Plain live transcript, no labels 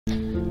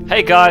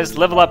Hey guys,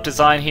 Level Up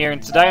Design here,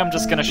 and today I'm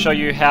just going to show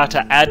you how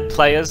to add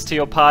players to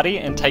your party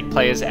and take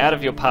players out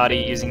of your party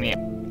using the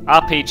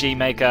RPG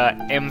Maker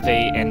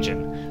MV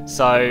engine.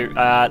 So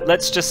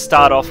let's just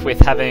start off with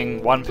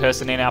having one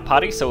person in our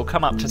party. So we'll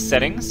come up to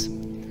Settings,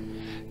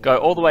 go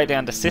all the way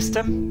down to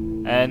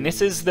System, and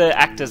this is the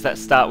actors that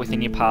start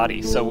within your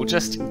party. So we'll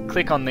just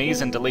click on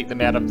these and delete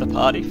them out of the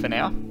party for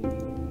now.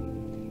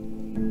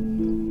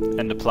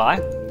 And apply.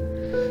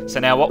 So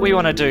now what we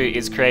want to do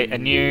is create a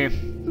new...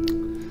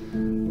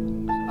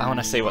 I want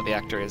to see what the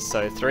actor is.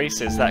 So Therese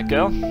is that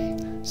girl.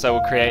 So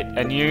we'll create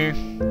a new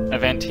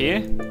event here.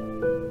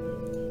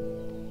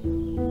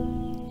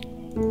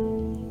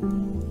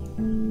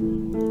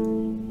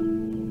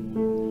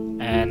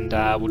 And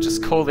we'll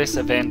just call this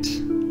event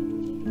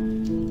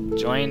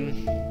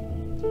Join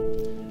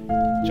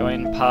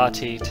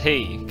Party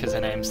T, because her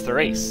name's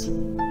Therese.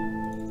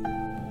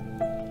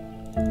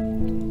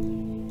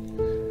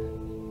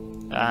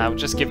 We'll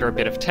just give her a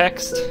bit of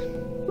text.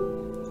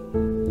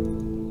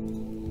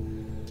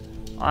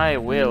 I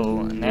will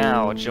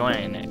now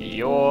join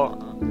your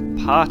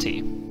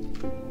party.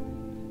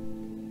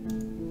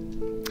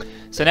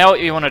 So now what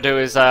you want to do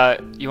is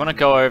you want to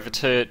go over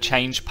to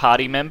change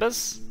party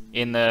members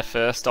in the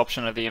first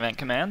option of the event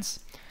commands,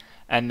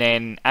 and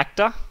then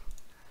actor,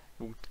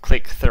 we'll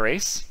click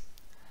Therese,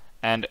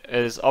 and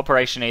as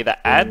operation either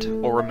add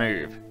or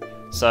remove.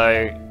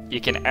 So you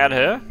can add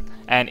her,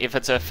 and if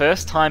it's her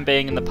first time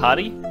being in the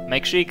party,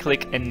 make sure you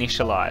click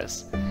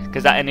initialize,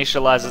 because that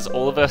initializes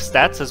all of her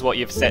stats as what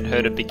you've set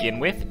her to begin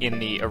with in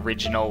the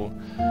original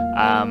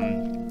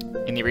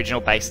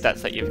base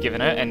stats that you've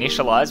given her.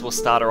 Initialize will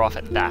start her off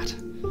at that.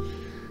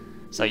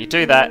 So you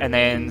do that and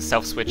then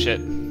self-switch it.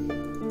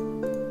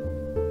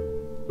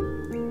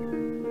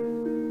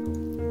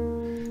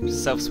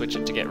 Just self-switch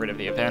it to get rid of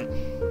the event.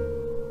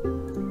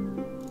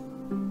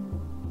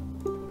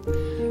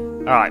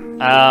 Alright,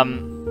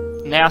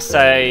 now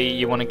say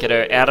you want to get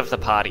her out of the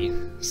party.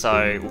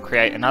 So we'll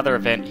create another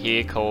event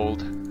here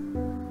called,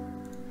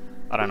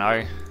 I don't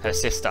know, her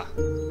sister,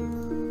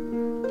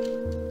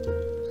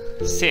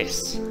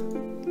 Sis,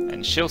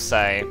 and she'll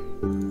say,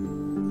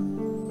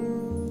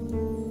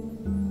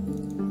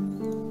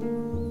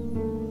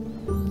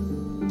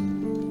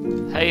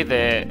 hey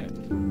there,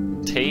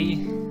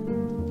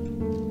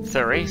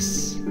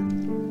 Therese.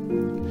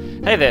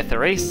 Hey there,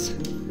 Therese.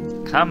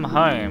 Come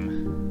home.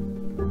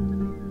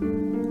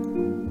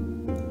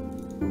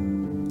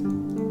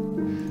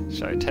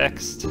 Show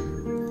text.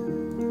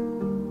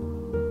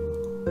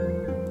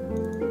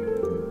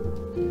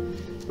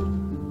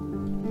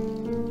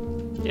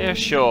 Yeah,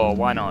 sure,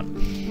 why not?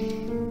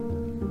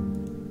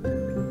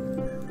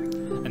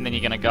 And then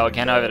you're going to go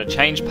again over to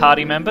change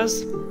party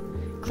members,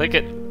 click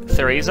it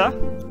Theresa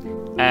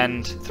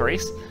and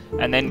Therese,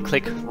 and then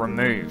click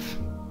remove.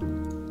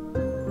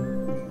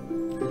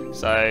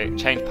 So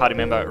change party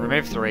member,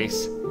 remove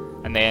Therese,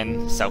 and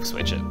then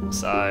self-switch it.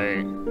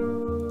 So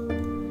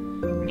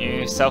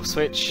new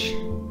self-switch.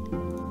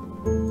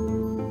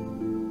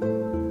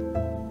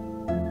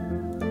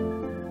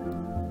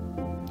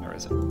 Where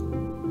is it?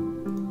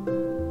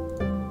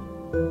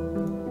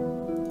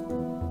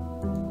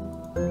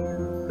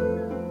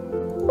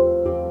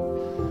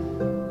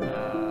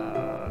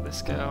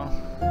 This girl.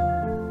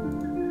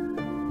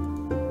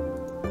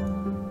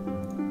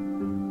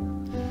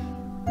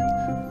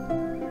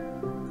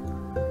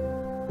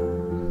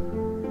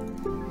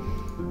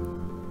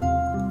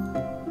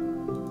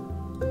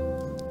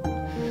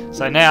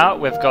 So now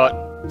we've got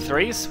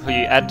Therese, who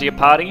you add to your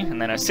party,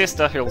 and then her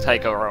sister, who will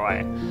take her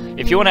away.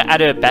 If you want to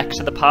add her back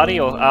to the party,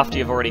 or after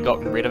you've already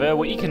gotten rid of her,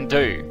 what you can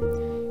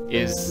do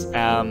is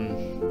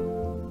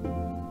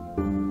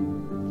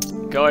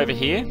go over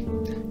here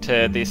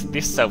to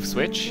this self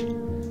switch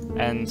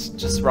and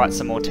just write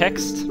some more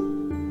text.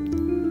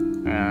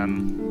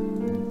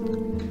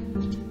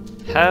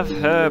 Have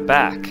her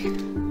back,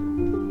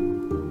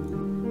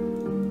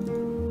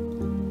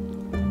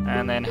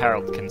 and then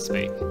Harold can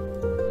speak.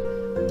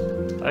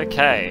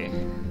 Okay.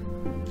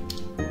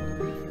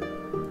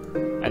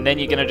 And then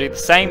you're going to do the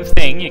same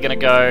thing. You're going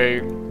to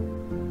go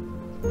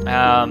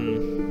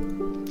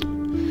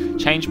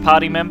change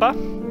party member.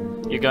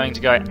 You're going to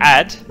go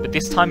add, but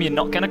this time you're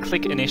not going to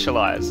click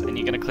initialize, and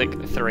you're going to click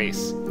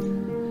Therese.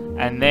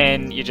 And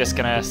then you're just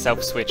going to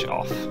self-switch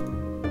off.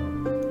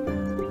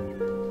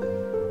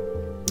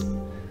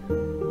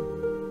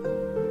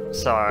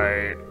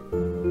 So,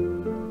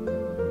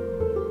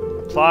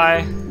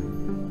 apply.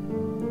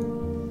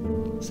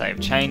 Save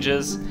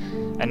changes,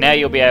 and now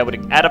you'll be able to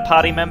add a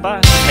party member,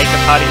 take the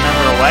party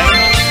member away.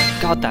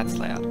 God, that's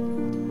loud.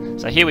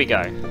 So here we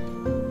go.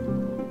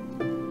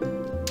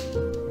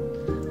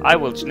 I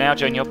will now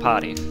join your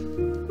party.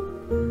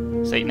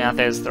 See, now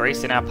there's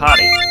Therese in our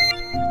party.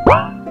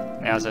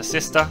 Now there's her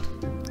sister.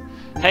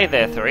 Hey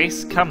there,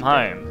 Therese, come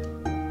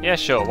home. Yeah,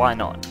 sure, why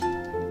not?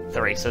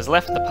 Therese has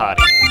left the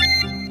party.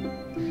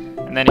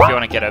 And then if you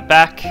want to get her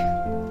back,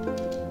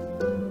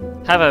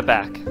 have her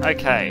back.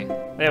 Okay,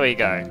 there we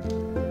go.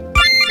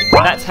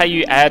 And that's how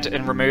you add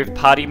and remove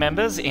party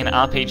members in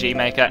RPG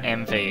Maker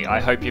MV. I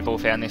hope you've all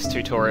found this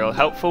tutorial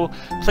helpful.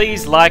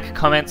 Please like,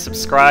 comment,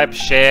 subscribe,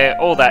 share,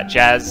 all that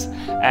jazz,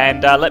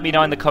 and let me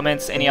know in the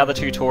comments any other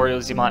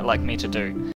tutorials you might like me to do.